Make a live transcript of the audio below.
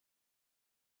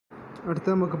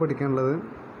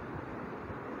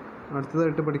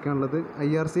അടുത്തതായിട്ട് പഠിക്കാനുള്ളത്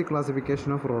IRC classification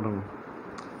of റോഡാണ്.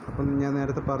 അപ്പം ഞാൻ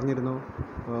നേരത്തെ പറഞ്ഞിരുന്നു,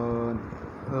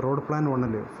 road plan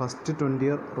 1 first 20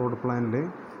 year road പ്ലാനിൽ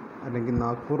അല്ലെങ്കിൽ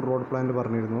നാഗ്പൂർ റോഡ് പ്ലാനിൽ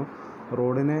പറഞ്ഞിരുന്നു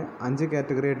റോഡിനെ 5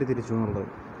 കാറ്റഗറി ആയിട്ട് തിരിച്ചു എന്നുള്ളത്.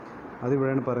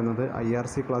 അതിവിടെയാണ് പറയുന്നത്.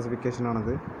 IRC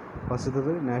ക്ലാസിഫിക്കേഷനാണത്.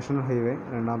 ഫസ്റ്റത്തത് നാഷണൽ ഹൈവേ,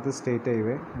 രണ്ടാമത്തത് സ്റ്റേറ്റ്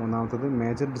ഹൈവേ, മൂന്നാമത്തത്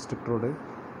മേജർ ഡിസ്ട്രിക്ട് റോഡ്,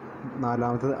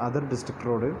 നാലാമത്തത് അതർ ഡിസ്ട്രിക്ട്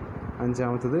റോഡ്,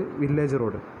 അഞ്ചാമത്തത് വില്ലേജ്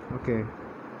റോഡ്. ഓക്കെ,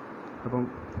 അപ്പം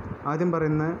ആദ്യം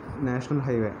പറയുന്ന നാഷണൽ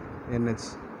ഹൈവേ NH.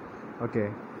 ഓക്കെ,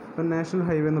 ഇപ്പം നാഷണൽ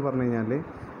ഹൈവേ എന്ന് പറഞ്ഞു കഴിഞ്ഞാൽ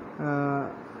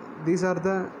these are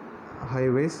the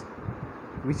highways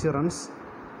which runs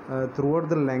through out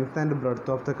the length and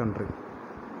breadth of the country.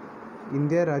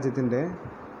 India രാജ്യത്തിൻ്റെ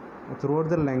ത്രൂ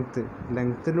ഔട്ട് ദ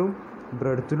ലെങ്ത്തിലും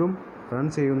ബ്രെഡ്ത്തിലും റൺ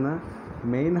ചെയ്യുന്ന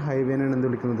മെയിൻ ഹൈവേനാണ് എന്ത്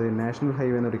വിളിക്കുന്നത്? നാഷണൽ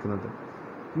ഹൈവേ എന്ന് വിളിക്കുന്നത്.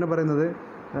 പിന്നെ പറയുന്നത്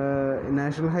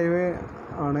നാഷണൽ ഹൈവേ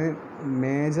ആണ്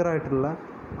മേജറായിട്ടുള്ള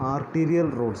ആർട്ടീരിയൽ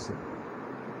റോഡ്സ്.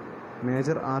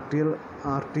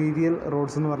 ആർട്ടീരിയൽ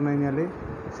റോഡ്സ് എന്ന് പറഞ്ഞു കഴിഞ്ഞാൽ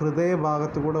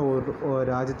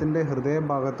രാജ്യത്തിൻ്റെ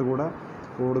ഹൃദയഭാഗത്തു കൂടെ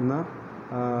ഓടുന്ന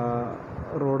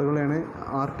റോഡുകളെയാണ്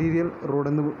ആർട്ടീരിയൽ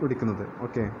റോഡെന്ന് വിളിക്കുന്നത്.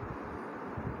 ഓക്കെ,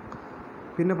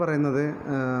 പിന്നെ പറയുന്നത്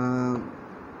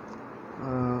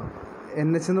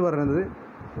NH എന്ന് പറയുന്നത്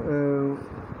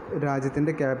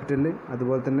രാജ്യത്തിൻ്റെ ക്യാപിറ്റൽ,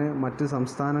 അതുപോലെ തന്നെ മറ്റ്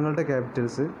സംസ്ഥാനങ്ങളുടെ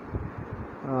ക്യാപിറ്റൽസ്,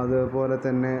 അതുപോലെ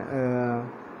തന്നെ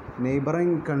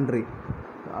നെയ്ബറിങ് കൺട്രി,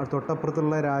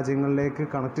 തൊട്ടപ്പുറത്തുള്ള രാജ്യങ്ങളിലേക്ക്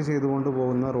കണക്ട് ചെയ്തുകൊണ്ട്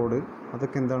പോകുന്ന റോഡ്,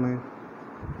 അതൊക്കെ എന്താണ്?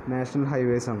 നാഷണൽ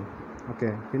ഹൈവേസാണ്. ഓക്കെ,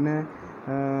 പിന്നെ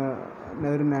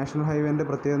ഒരു നാഷണൽ ഹൈവേൻ്റെ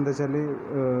പ്രത്യേകത എന്താ വെച്ചാൽ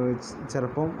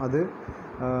ചിലപ്പം അത്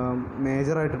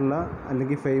മേജറായിട്ടുള്ള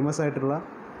അല്ലെങ്കിൽ ഫേമസ് ആയിട്ടുള്ള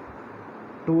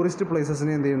ടൂറിസ്റ്റ്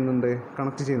പ്ലേസസിനെ എന്ത് ചെയ്യുന്നുണ്ട്?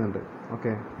 കണക്ട് ചെയ്യുന്നുണ്ട്.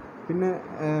 ഓക്കെ, പിന്നെ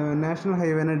നാഷണൽ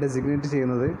ഹൈവേനെ ഡെസിഗ്നേറ്റ്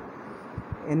ചെയ്യുന്നത്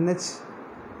NH,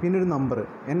 പിന്നെ ഒരു നമ്പർ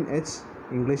NH,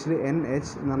 ഇംഗ്ലീഷിൽ NH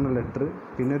എന്ന് പറഞ്ഞ ലെറ്റർ,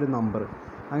 പിന്നെ ഒരു നമ്പർ,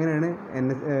 അങ്ങനെയാണ്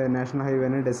നാഷണൽ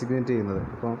ഹൈവേനെ ഡെസിഗ്നേറ്റ് ചെയ്യുന്നത്.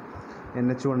 അപ്പോൾ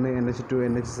NH1, NH2,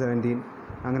 NH17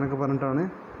 അങ്ങനെയൊക്കെ പറഞ്ഞിട്ടാണ്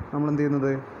നമ്മളെന്ത്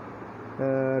ചെയ്യുന്നത്?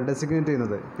 ഡെസിഗ്നേറ്റ്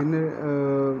ചെയ്യുന്നത്. പിന്നെ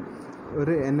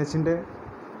ഒരു NHൻ്റെ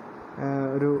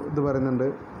ഒരു ഇത് പറയുന്നുണ്ട്,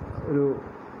 ഒരു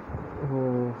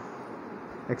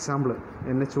എക്സാമ്പിൾ.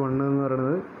 NH1 എന്ന്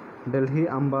പറയുന്നത് ഡൽഹി,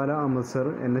 അംബാല, അമൃത്സർ.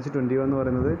 NH21 എന്ന്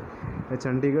പറയുന്നത്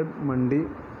ചണ്ഡീഗഡ്, മണ്ഡി,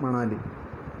 മണാലി.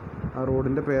 ആ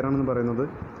റോഡിൻ്റെ പേരാണെന്ന് പറയുന്നത്.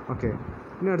 ഓക്കെ,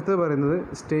 പിന്നെ അടുത്തത് പറയുന്നത്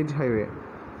സ്റ്റേറ്റ് ഹൈവേ.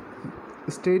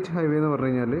 സ്റ്റേറ്റ് ഹൈവേ എന്ന് പറഞ്ഞു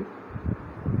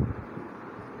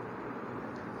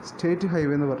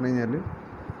കഴിഞ്ഞാൽ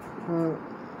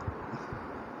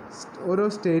ഓരോ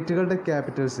സ്റ്റേറ്റുകളുടെ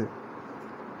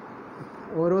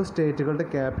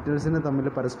ക്യാപിറ്റൽസിനെ തമ്മിൽ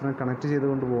പരസ്പരം കണക്ട്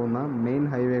ചെയ്തുകൊണ്ട് പോകുന്ന മെയിൻ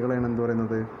ഹൈവേകളാണ് എന്ത്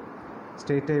പറയുന്നത്?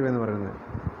 സ്റ്റേറ്റ് ഹൈവേ എന്ന് പറയുന്നത്.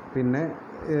 പിന്നെ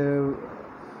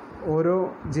ഓരോ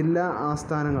ജില്ലാ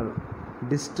ആസ്ഥാനങ്ങൾ,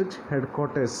 ഡിസ്ട്രിക്ട് ഹെഡ്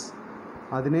ക്വാർട്ടേഴ്സ്,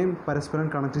 അതിനെയും പരസ്പരം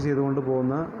കണക്ട് ചെയ്തുകൊണ്ട്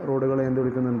പോകുന്ന റോഡുകളെ എന്ത്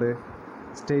വിളിക്കുന്നുണ്ട്?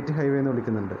 സ്റ്റേറ്റ് ഹൈവേ എന്ന്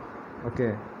വിളിക്കുന്നുണ്ട്. ഓക്കെ,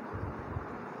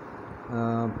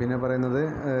 പിന്നെ പറയുന്നത്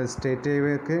സ്റ്റേറ്റ്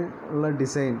ഹൈവേക്ക് ഉള്ള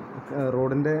ഡിസൈൻ,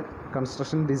 റോഡിൻ്റെ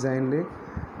കൺസ്ട്രക്ഷൻ ഡിസൈനിൽ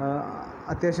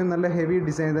അത്യാവശ്യം നല്ല ഹെവി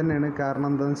ഡിസൈൻ തന്നെയാണ്. കാരണം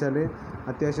എന്താണെന്ന് വെച്ചാൽ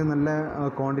അത്യാവശ്യം നല്ല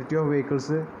quantity of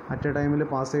vehicles at A ടൈമിൽ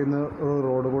പാസ് ചെയ്യുന്ന ഒരു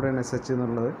റോഡ് കൂടെയാണ് SH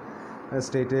എന്നുള്ളത്,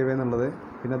 സ്റ്റേറ്റ് ഹൈവേ എന്നുള്ളത്.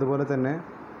 പിന്നെ അതുപോലെ തന്നെ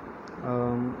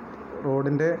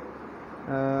റോഡിൻ്റെ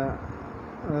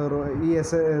ഈ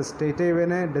സ്റ്റേറ്റ്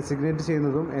ഹൈവേനെ ഡെസിഗ്നേറ്റ്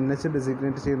ചെയ്യുന്നതും NH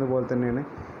ഡെസിഗ്നേറ്റ് ചെയ്യുന്ന പോലെ തന്നെയാണ്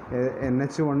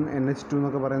NH1, NH2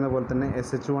 എന്നൊക്കെ പറയുന്ന പോലെ തന്നെ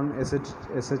SH1,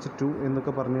 SH2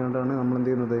 എന്നൊക്കെ പറഞ്ഞുകൊണ്ടാണ് നമ്മൾ എന്ത്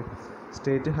ചെയ്യുന്നത്?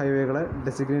 സ്റ്റേറ്റ് ഹൈവേകളെ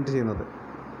ഡെസിഗ്നേറ്റ് ചെയ്യുന്നത്.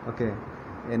 ഓക്കെ,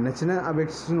 NHനെ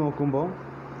അപേക്ഷിച്ച് നോക്കുമ്പോൾ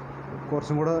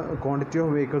കുറച്ചും കൂടെ ക്വാണ്ടിറ്റി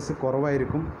ഓഫ് വെഹിക്കിൾസ്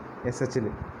കുറവായിരിക്കും SHൽ.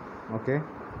 ഓക്കെ,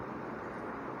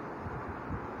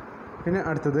 പിന്നെ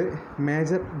അടുത്തത്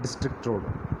major district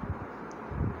road.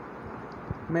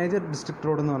 Major district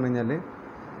road എന്ന് പറഞ്ഞു കഴിഞ്ഞാൽ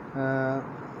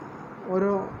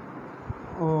ഓരോ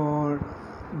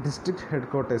ഡിസ്ട്രിക്ട് ഹെഡ്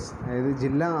ക്വാർട്ടേഴ്സ്, അതായത്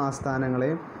ജില്ലാ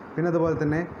ആസ്ഥാനങ്ങളെയും പിന്നെ അതുപോലെ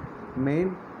തന്നെ main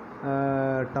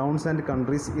towns and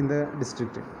countries in the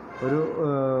district, ഒരു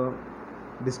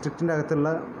ഡിസ്ട്രിക്റ്റിൻ്റെ അകത്തുള്ള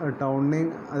ടൗണിനെയും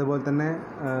അതുപോലെ തന്നെ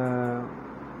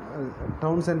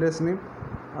ടൗൺ സെൻറ്റേഴ്സിനെയും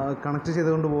കണക്ട്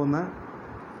ചെയ്തുകൊണ്ട് പോകുന്ന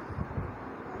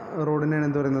റോഡിനെയാണ്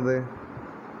എന്ത് പറയുന്നത്?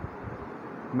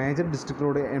 മേജർ ഡിസ്ട്രിക്ട്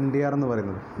റോഡ്, MDR എന്ന്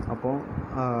പറയുന്നത്. അപ്പോൾ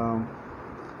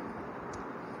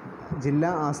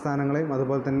ജില്ലാ ആസ്ഥാനങ്ങളെയും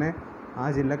അതുപോലെ തന്നെ ആ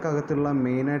ജില്ലക്കകത്തുള്ള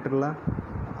മെയിനായിട്ടുള്ള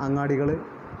അങ്ങാടികൾ,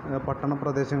 പട്ടണ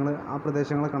പ്രദേശങ്ങൾ, ആ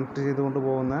പ്രദേശങ്ങളെ കണക്ട് ചെയ്തുകൊണ്ട്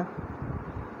പോകുന്ന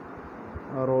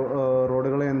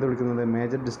റോഡുകളെ എന്ത് വിളിക്കുന്നത്?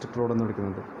 മേജർ ഡിസ്ട്രിക്ട് റോഡ് എന്ന്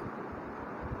വിളിക്കുന്നത്.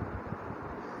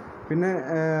 പിന്നെ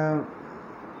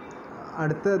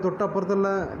തൊട്ടപ്പുറത്തുള്ള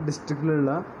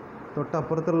ഡിസ്ട്രിക്റ്റിലുള്ള,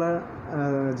 തൊട്ടപ്പുറത്തുള്ള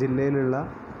ജില്ലയിലുള്ള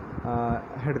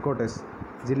ഹെഡ് ക്വാർട്ടേഴ്സ്,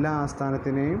 ജില്ലാ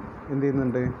ആസ്ഥാനത്തിനെയും എന്ത്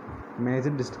ചെയ്യുന്നുണ്ട്,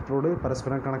 മേജർ ഡിസ്ട്രിക്ട് റോഡ്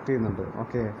പരസ്പരം കണക്ട് ചെയ്യുന്നുണ്ട്.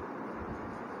 ഓക്കെ.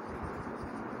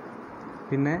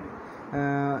 പിന്നെ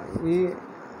ഈ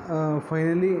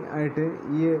ഫൈനലി ആയിട്ട്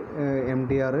ഈ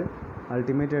MDR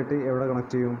അൾട്ടിമേറ്റ് ആയിട്ട് എവിടെ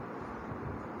കണക്ട് ചെയ്യും,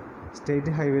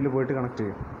 സ്റ്റേറ്റ് ഹൈവേയിൽ പോയിട്ട് കണക്ട്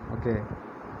ചെയ്യും. ഓക്കെ.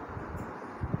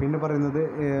 പിന്നെ പറയുന്നത്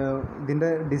ഇതിൻ്റെ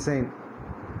ഡിസൈൻ,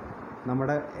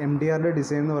 നമ്മുടെ MDRയുടെ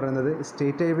ഡിസൈൻ എന്ന് പറയുന്നത്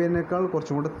സ്റ്റേറ്റ് ഹൈവേനേക്കാൾ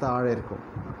കുറച്ചും കൂടെ താഴെ ആയിരിക്കും.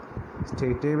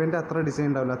 സ്റ്റേറ്റ് ഹൈവേൻ്റെ അത്ര ഡിസൈൻ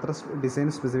ഉണ്ടാവില്ല, അത്ര ഡിസൈൻ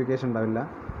സ്പെസിഫിക്കേഷൻ ഉണ്ടാവില്ല,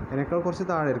 അതിനേക്കാൾ കുറച്ച്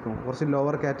താഴെ ആയിരിക്കും. കുറച്ച്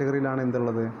ലോവർ കാറ്റഗറിയിലാണ്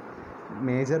എന്തുള്ളത്,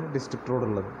 മേജർ ഡിസ്ട്രിക്ട് റോഡ്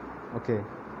ഉള്ളത്. ഓക്കെ.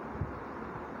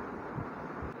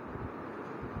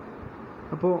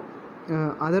 അപ്പോൾ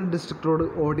അതർ ഡിസ്ട്രിക്ട് റോഡ്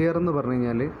ODR എന്ന് പറഞ്ഞു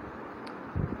കഴിഞ്ഞാൽ,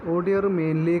 ODR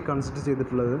മെയിൻലി കൺസിഡർ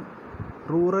ചെയ്തിട്ടുള്ളത്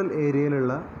റൂറൽ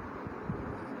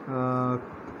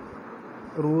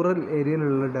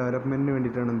ഏരിയയിലുള്ള ഡെവലപ്മെൻറ്റിന്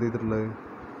വേണ്ടിയിട്ടാണ് എന്ത് ചെയ്തിട്ടുള്ളത്,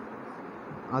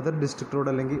 അതർ ഡിസ്ട്രിക്ട് റോഡ്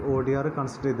അല്ലെങ്കിൽ ODR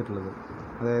കൺസിഡർ ചെയ്തിട്ടുള്ളത്.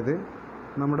 അതായത്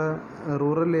നമ്മുടെ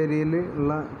റൂറൽ ഏരിയയിൽ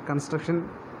ഉള്ള കൺസ്ട്രക്ഷൻ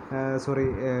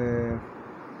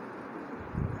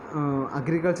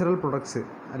അഗ്രികൾച്ചറൽ പ്രൊഡക്ട്സ്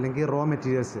അല്ലെങ്കിൽ റോ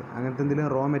മെറ്റീരിയൽസ്, അങ്ങനത്തെ എന്തെങ്കിലും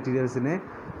റോ മെറ്റീരിയൽസിനെ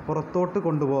പുറത്തോട്ട്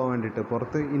കൊണ്ടുപോകാൻ വേണ്ടിയിട്ട്,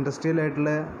 പുറത്ത് ഇൻഡസ്ട്രിയൽ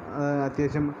ആയിട്ടുള്ള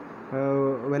അത്യാവശ്യം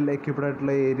വെൽ എക്യുപ്ഡ്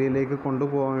ആയിട്ടുള്ള ഏരിയയിലേക്ക്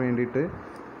കൊണ്ടുപോകാൻ വേണ്ടിയിട്ട്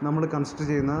നമ്മൾ കൺസ്ട്രക്ട്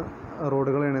ചെയ്യുന്ന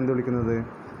റോഡുകളെയാണ് എന്ത് വിളിക്കുന്നത്,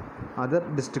 അതർ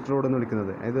ഡിസ്ട്രിക്ട് റോഡ് എന്ന്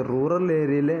വിളിക്കുന്നത്. അതായത് റൂറൽ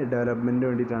ഏരിയയിലെ ഡെവലപ്മെൻറ്റിന്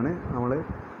വേണ്ടിയിട്ടാണ് നമ്മൾ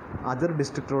അതർ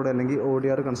ഡിസ്ട്രിക്ട് റോഡ് അല്ലെങ്കിൽ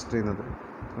ODR കൺസിഡർ ചെയ്യുന്നത്.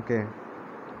 ഓക്കെ.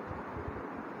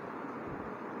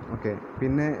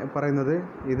 പിന്നെ പറയുന്നത്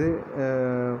ഇത്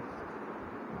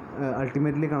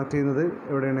അൾട്ടിമേറ്റ്ലി കണക്ട് ചെയ്യുന്നത്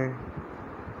എവിടെയാണ്,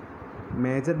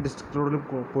 മേജർ ഡിസ്ട്രിക്ട് റോഡിൽ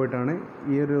പോയിട്ടാണ്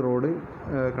ഈ ഒരു റോഡ്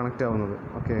കണക്റ്റ് ആവുന്നത്.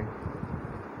 ഓക്കെ.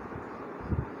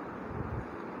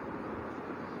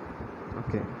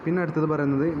 പിന്നെ അടുത്തത്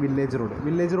പറയുന്നത് വില്ലേജ് റോഡ്.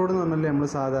 വില്ലേജ് റോഡ് എന്ന് പറഞ്ഞാൽ നമ്മൾ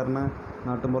സാധാരണ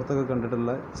നാട്ടിൻപുറത്തൊക്കെ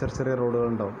കണ്ടിട്ടുള്ള ചെറിയ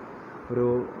റോഡുകളുണ്ടാവും. ഒരു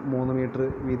 3 മീറ്റർ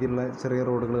വീതിയുള്ള ചെറിയ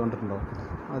റോഡുകൾ കണ്ടിട്ടുണ്ടാവും.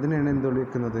 അതിനെയാണ് എന്ത്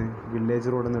വിളിക്കുന്നത്, വില്ലേജ്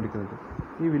റോഡ് എന്ന് വിളിക്കുന്നത്.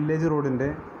 ഈ വില്ലേജ് റോഡിൻ്റെ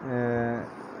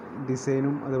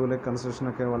ഡിസൈനും അതുപോലെ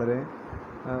കൺസ്ട്രക്ഷനൊക്കെ വളരെ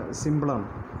സിമ്പിളാണ്,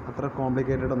 അത്ര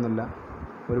കോംപ്ലിക്കേറ്റഡ് ഒന്നുമല്ല,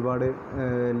 ഒരുപാട്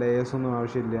ലെയേഴ്സൊന്നും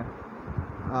ആവശ്യമില്ല.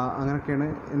 അങ്ങനെയൊക്കെയാണ്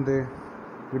എന്ത്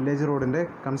വില്ലേജ് റോഡിൻ്റെ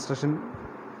കൺസ്ട്രക്ഷൻ,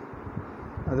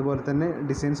 അതുപോലെ തന്നെ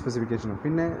ഡിസൈൻ സ്പെസിഫിക്കേഷനും.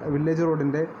 പിന്നെ വില്ലേജ്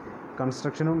റോഡിൻ്റെ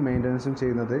കൺസ്ട്രക്ഷനും മെയിൻ്റനൻസും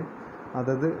ചെയ്യുന്നത്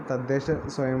അതത് തദ്ദേശ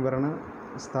സ്വയംഭരണ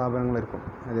സ്ഥാപനങ്ങളായിരിക്കും.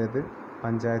 അതായത്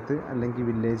പഞ്ചായത്ത് അല്ലെങ്കിൽ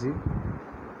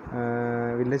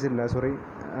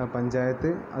പഞ്ചായത്ത്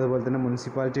അതുപോലെ തന്നെ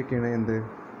മുനിസിപ്പാലിറ്റി ഒക്കെയാണ് എന്ത്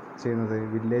ചെയ്യുന്നത്,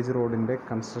 വില്ലേജ് റോഡിൻ്റെ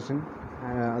കൺസ്ട്രക്ഷൻ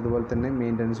അതുപോലെ തന്നെ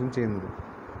മെയിൻ്റനൻസും ചെയ്യുന്നത്.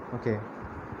 ഓക്കെ.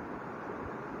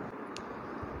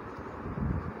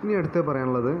 ഇനി അടുത്ത്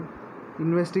പറയാനുള്ളത്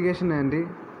investigation and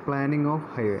planning of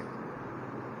highway.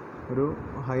 ഒരു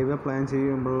ഹൈവേ പ്ലാൻ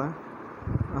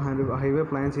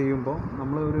ചെയ്യുമ്പോൾ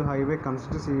നമ്മൾ ഒരു ഹൈവേ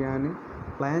കൺസ്ട്രക്ട് ചെയ്യാൻ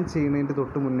പ്ലാൻ ചെയ്യുന്നതിൻ്റെ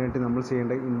തൊട്ട് മുന്നേറ്റ് നമ്മൾ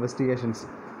ചെയ്യേണ്ട ഇൻവെസ്റ്റിഗേഷൻസ്,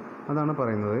 അതാണ്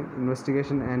പറയുന്നത്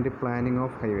investigation and planning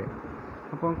of highway.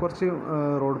 അപ്പോൾ കുറച്ച്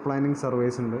റോഡ് പ്ലാനിങ്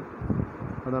സർവേസ് ഉണ്ട്,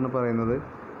 അതാണ് പറയുന്നത്.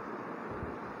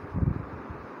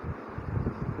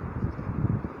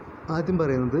 ആദ്യം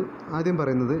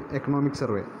പറയുന്നത്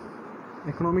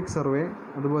എക്കണോമിക് സർവേ,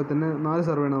 അതുപോലെ തന്നെ 4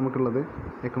 സർവേയാണ് നമുക്കുള്ളത്.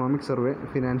 Economic survey,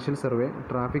 financial survey,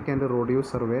 traffic and road use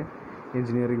survey,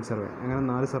 engineering survey, അങ്ങനെ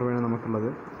 4 സർവേയാണ് നമുക്കുള്ളത്.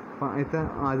 അപ്പോൾ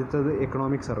ആദ്യത്തേത്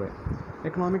എക്കണോമിക്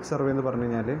സർവേ എന്ന് പറഞ്ഞു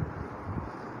കഴിഞ്ഞാൽ,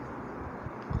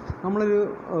 നമ്മളൊരു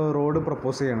റോഡ്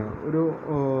പ്രപ്പോസ് ചെയ്യണം. ഒരു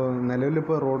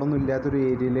നിലവിലിപ്പോൾ റോഡൊന്നും ഇല്ലാത്തൊരു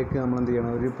ഏരിയയിലേക്ക് നമ്മൾ എന്ത്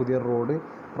ചെയ്യണം, ഒരു പുതിയ റോഡ്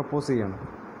പ്രപ്പോസ് ചെയ്യണം.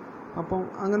 അപ്പം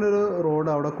അങ്ങനൊരു റോഡ്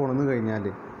അവിടെ കൊണ്ടുവന്നു കഴിഞ്ഞാൽ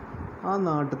ആ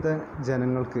നാട്ടിലത്തെ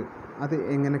ജനങ്ങൾക്ക് അത്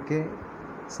എങ്ങനെയൊക്കെ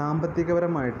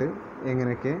സാമ്പത്തികപരമായിട്ട്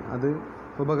എങ്ങനെയൊക്കെ അത്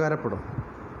ഉപകാരപ്പെടും,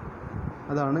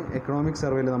 അതാണ് എക്കണോമിക്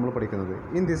സർവേയിൽ നമ്മൾ പഠിക്കുന്നത്.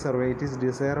 In this survey it is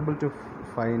desirable to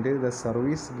find the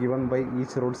service given by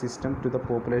each road system to the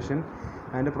population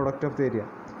and product of the area.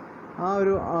 ആ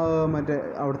ഒരു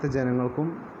അവിടുത്തെ ജനങ്ങൾക്കും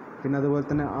പിന്നെ അതുപോലെ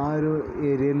തന്നെ ആ ഒരു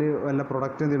ഏരിയയിൽ വല്ല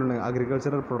പ്രൊഡക്റ്റ് എന്തെങ്കിലും ഉണ്ടെങ്കിൽ,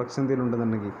 അഗ്രികൾച്ചറൽ പ്രൊഡക്ട്സ് എന്തെങ്കിലും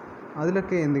ഉണ്ടെന്നുണ്ടെങ്കിൽ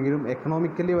അതിലൊക്കെ എന്തെങ്കിലും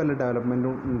എക്കണോമിക്കലി വല്ല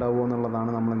ഡെവലപ്മെൻറ്റും ഉണ്ടാവുമോ എന്നുള്ളതാണ്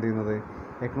നമ്മൾ എന്ത് ചെയ്യുന്നത്,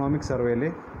 എക്കണോമിക് സർവേയിൽ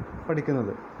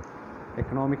പഠിക്കുന്നത്.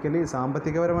 എക്കണോമിക്കലി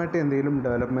സാമ്പത്തികപരമായിട്ട് എന്തെങ്കിലും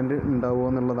ഡെവലപ്മെൻറ്റ് ഉണ്ടാവുമോ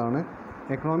എന്നുള്ളതാണ്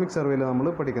എക്കണോമിക് സർവേയിൽ നമ്മൾ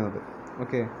പഠിക്കുന്നത്.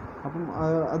 ഓക്കെ. അപ്പം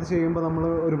അത് ചെയ്യുമ്പോൾ നമ്മൾ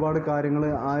ഒരുപാട് കാര്യങ്ങൾ,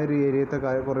 ആ ഒരു ഏരിയത്തെ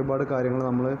ഒരുപാട് കാര്യങ്ങൾ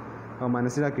നമ്മൾ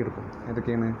മനസ്സിലാക്കിയെടുക്കും.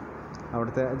 ഏതൊക്കെയാണ്,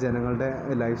 അവിടുത്തെ ജനങ്ങളുടെ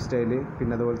ലൈഫ് സ്റ്റൈല്,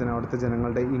 പിന്നെ അതുപോലെ തന്നെ അവിടുത്തെ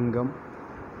ജനങ്ങളുടെ ഇൻകം,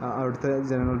 അവിടുത്തെ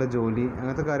ജനങ്ങളുടെ ജോലി,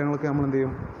 അങ്ങനത്തെ കാര്യങ്ങളൊക്കെ നമ്മൾ എന്ത്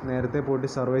ചെയ്യും, നേരത്തെ പോയിട്ട്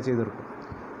സർവേ ചെയ്തെടുക്കും.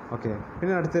 ഓക്കെ.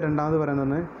 പിന്നെ രണ്ടാമത്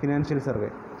പറയുന്നത് ഫിനാൻഷ്യൽ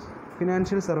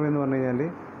സർവേ എന്ന് പറഞ്ഞു കഴിഞ്ഞാൽ,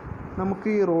 നമുക്ക്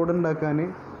ഈ റോഡ് ഉണ്ടാക്കാൻ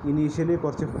ഇനീഷ്യലി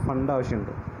കുറച്ച് ഫണ്ട്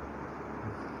ആവശ്യമുണ്ട്.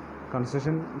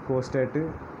 കൺസ്ട്രക്ഷൻ കോസ്റ്റായിട്ട്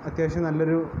അത്യാവശ്യം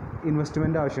നല്ലൊരു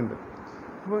ഇൻവെസ്റ്റ്മെൻറ്റ് ആവശ്യമുണ്ട്.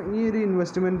 അപ്പോൾ ഈ ഒരു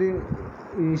ഇൻവെസ്റ്റ്മെൻറ്റ്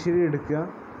ഇനീഷ്യലി എടുക്കുക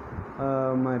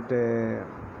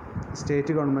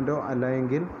സ്റ്റേറ്റ് ഗവൺമെൻറ്റോ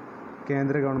അല്ലെങ്കിൽ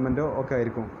കേന്ദ്ര ഗവൺമെൻറ്റോ ഒക്കെ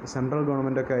ആയിരിക്കും, സെൻട്രൽ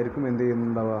ഗവൺമെൻറ്റൊക്കെ ആയിരിക്കും എന്ത്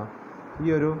ചെയ്യുന്നുണ്ടാവുക, ഈ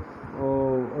ഒരു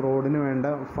റോഡിന് വേണ്ട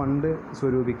ഫണ്ട്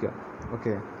സ്വരൂപിക്കുക.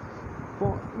 ഓക്കെ,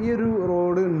 അപ്പോൾ ഈ ഒരു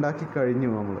റോഡ് ഉണ്ടാക്കി കഴിഞ്ഞു,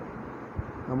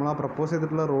 നമ്മൾ ആ പ്രപ്പോസ്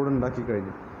ചെയ്തിട്ടുള്ള റോഡ് ഉണ്ടാക്കി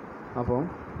കഴിഞ്ഞു. അപ്പോൾ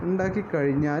ഉണ്ടാക്കി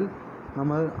കഴിഞ്ഞാൽ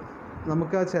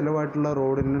നമുക്ക് ആ ചിലവായിട്ടുള്ള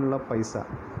റോഡിനുള്ള പൈസ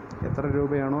എത്ര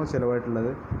രൂപയാണോ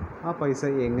ചിലവായിട്ടുള്ളത് ആ പൈസ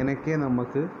എങ്ങനെയൊക്കെ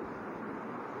നമുക്ക്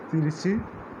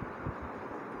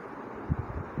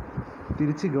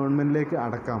തിരിച്ച് ഗവൺമെൻറ്റിലേക്ക്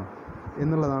അടക്കാം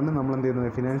എന്നുള്ളതാണ് നമ്മൾ എന്ത്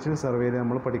ചെയ്യുന്നത് ഫിനാൻഷ്യൽ സർവേയിൽ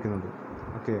നമ്മൾ പഠിക്കുന്നത്.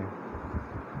 ഓക്കെ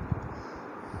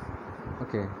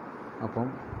അപ്പം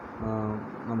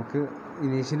നമുക്ക്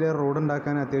ഇനീഷ്യലി റോഡ്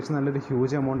ഉണ്ടാക്കാൻ അത്യാവശ്യം നല്ലൊരു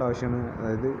ഹ്യൂജ് എമൗണ്ട് ആവശ്യമാണ്.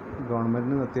 അതായത്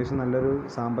ഗവൺമെൻറ്റിന് അത്യാവശ്യം നല്ലൊരു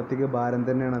സാമ്പത്തിക ഭാരം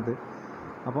തന്നെയാണത്.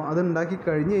 അപ്പോൾ അത് ഉണ്ടാക്കി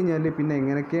കഴിഞ്ഞ് കഴിഞ്ഞാൽ പിന്നെ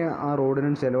എങ്ങനെയൊക്കെ ആ റോഡിന്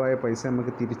ചിലവായ പൈസ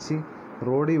നമുക്ക് തിരിച്ച്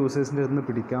റോഡ് യൂസേഴ്സിൻ്റെ അടുത്ത് നിന്ന്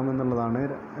പിടിക്കാമെന്നുള്ളതാണ്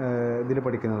ഇതിൽ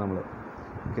പഠിക്കുന്നത് നമ്മൾ.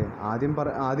 ഓക്കെ,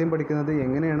 ആദ്യം പഠിക്കുന്നത്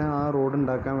എങ്ങനെയാണ് ആ റോഡ്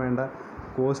ഉണ്ടാക്കാൻ വേണ്ട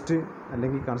കോസ്റ്റ്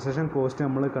അല്ലെങ്കിൽ കൺസ്ട്രക്ഷൻ കോസ്റ്റ്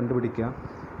നമ്മൾ കണ്ടുപിടിക്കുക.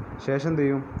 ശേഷം എന്ത്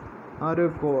ചെയ്യും, ആ ഒരു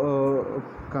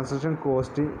കൺസ്ട്രക്ഷൻ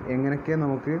കോസ്റ്റ് എങ്ങനെയൊക്കെ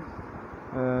നമുക്ക്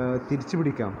തിരിച്ചു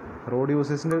പിടിക്കാം, റോഡ്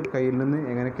യൂസേഴ്സിൻ്റെ കയ്യിൽ നിന്ന്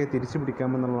എങ്ങനെയൊക്കെ തിരിച്ചു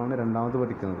പിടിക്കാമെന്നുള്ളതാണ് രണ്ടാമത്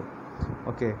പഠിക്കുന്നത്.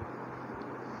 ഓക്കെ,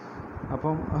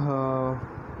 അപ്പം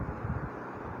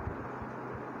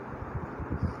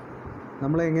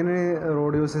നമ്മളെങ്ങനെ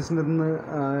റോഡ് യൂസേഴ്സിൻ്റെ നിന്ന്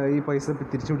ഈ പൈസ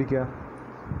തിരിച്ചു പിടിക്കുക?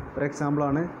 ഒരു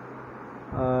എക്സാമ്പിളാണ്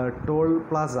ടോൾ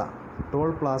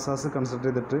പ്ലാസാസ് കൺസ്ട്രക്ട്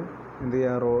ചെയ്തിട്ട് എന്ത്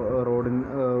ചെയ്യുക,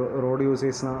 റോഡ്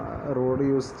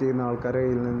യൂസ് ചെയ്യുന്ന ആൾക്കാരുടെ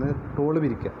കയ്യിൽ നിന്ന് ടോൾ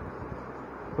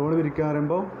പിരിക്കുക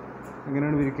പറയുമ്പോൾ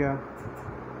എങ്ങനെയാണ് പിരിക്കുക?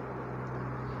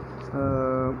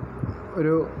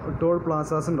 ഒരു ടോൾ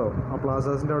പ്ലാസാസ് ഉണ്ടാവും, ആ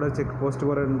പ്ലാസാസിൻ്റെ അവിടെ ചെക്ക് പോസ്റ്റ്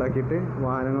കുറേ ഉണ്ടാക്കിയിട്ട്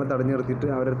വാഹനങ്ങൾ തടഞ്ഞു നിർത്തിയിട്ട്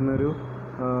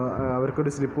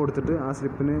അവർക്കൊരു സ്ലിപ്പ് കൊടുത്തിട്ട് ആ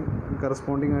സ്ലിപ്പിന്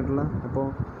കറസ്പോണ്ടിങ് ആയിട്ടുള്ള, ഇപ്പോൾ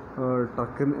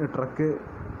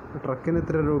ട്രക്കിന്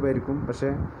ഇത്ര രൂപയായിരിക്കും, പക്ഷേ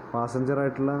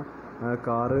പാസഞ്ചറായിട്ടുള്ള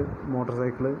കാറ്, മോട്ടോർ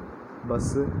സൈക്കിള്,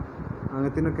 ബസ്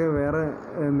അങ്ങനത്തിനൊക്കെ വേറെ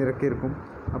നിരക്കായിരിക്കും.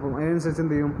 അപ്പം അതിനനുസരിച്ച്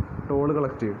എന്ത് ചെയ്യും, ടോൾ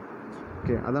കളക്ട് ചെയ്യും.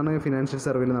 ഓക്കെ, അതാണ് ഫിനാൻഷ്യൽ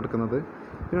സർവേയിൽ നടക്കുന്നത്.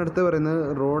 പിന്നെ അടുത്ത് പറയുന്നത്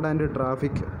road and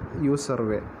traffic use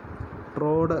survey.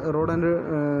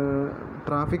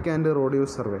 Traffic and road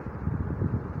use survey.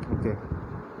 Okay,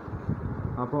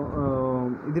 അപ്പോൾ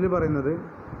ഇതിൽ പറയുന്നത്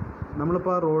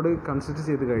നമ്മളിപ്പോൾ ആ റോഡ് കൺസ്ട്രക്ട്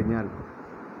ചെയ്ത് കഴിഞ്ഞാൽ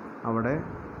അവിടെ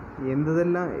എന്ത്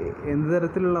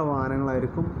തരത്തിലുള്ള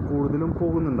വാഹനങ്ങളായിരിക്കും കൂടുതലും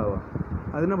പോകുന്നുണ്ടാവുക,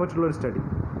 അതിനെ പറ്റിയുള്ളൊരു സ്റ്റഡി.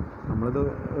 നമ്മളിത്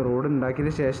റോഡ്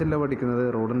ഉണ്ടാക്കിയതിന് ശേഷമല്ല പഠിക്കുന്നത്,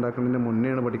 റോഡ് ഉണ്ടാക്കുന്നതിൻ്റെ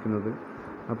മുന്നെയാണ് പഠിക്കുന്നത്.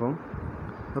 അപ്പം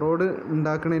റോഡ്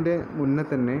ഉണ്ടാക്കുന്നതിൻ്റെ മുന്നേ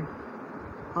തന്നെ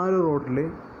ആ ഒരു റോഡിൽ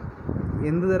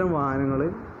എന്ത് തരം വാഹനങ്ങൾ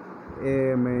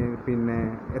പിന്നെ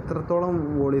എത്രത്തോളം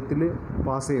വോളിയത്തിൽ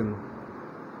പാസ് ചെയ്യുന്നു,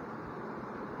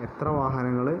 എത്ര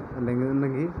വാഹനങ്ങൾ അല്ലെങ്കിൽ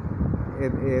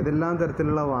ഏതെല്ലാം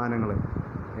തരത്തിലുള്ള വാഹനങ്ങൾ,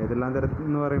 ഏതെല്ലാം തരത്തിൽ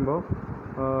എന്ന് പറയുമ്പോൾ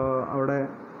അവിടെ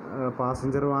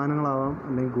പാസഞ്ചർ വാഹനങ്ങളാവാം,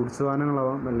 അല്ലെങ്കിൽ ഗുഡ്സ്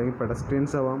വാഹനങ്ങളാവാം, അല്ലെങ്കിൽ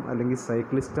പെഡസ്ട്രിയൻസ് ആവാം, അല്ലെങ്കിൽ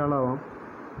സൈക്ലിസ്റ്റുകളാവാം.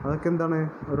 അതൊക്കെ എന്താണ്,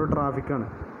 ഒരു ട്രാഫിക്കാണ്.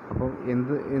 അപ്പം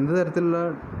എന്ത് തരത്തിലുള്ള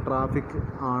ട്രാഫിക്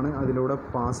ആണ് അതിലൂടെ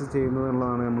പാസ് ചെയ്യുന്നത്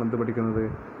എന്നുള്ളതാണ് നമ്മളെന്ത് പഠിക്കുന്നത്,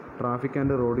 ട്രാഫിക്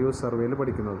ആൻഡ് റോഡ് യൂസ് സർവേയിൽ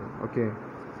പഠിക്കുന്നത്. ഓക്കെ,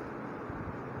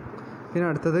 പിന്നെ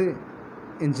അടുത്തത്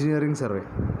എൻജിനീയറിംഗ്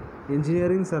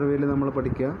സർവേയിൽ നമ്മൾ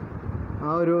പഠിക്കുക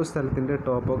ആ ഒരു സ്ഥലത്തിൻ്റെ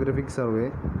ടോപ്പോഗ്രഫിക് സർവേ,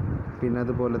 പിന്നെ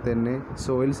അതുപോലെ തന്നെ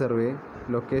soil survey,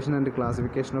 location and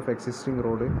classification of existing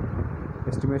road,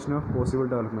 estimation of possible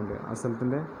development, ആ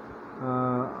സ്ഥലത്തിൻ്റെ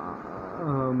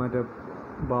മറ്റേ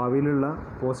ഭാവിയിലുള്ള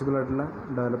പോസിബിളായിട്ടുള്ള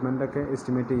ഡെവലപ്മെൻറ്റൊക്കെ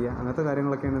എസ്റ്റിമേറ്റ് ചെയ്യുക. അങ്ങനത്തെ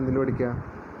കാര്യങ്ങളൊക്കെയാണ് എന്തിൽ പഠിക്കുക,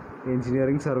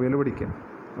 എൻജിനീയറിംഗ് സർവേയിൽ പഠിക്കുക.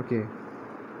 ഓക്കെ,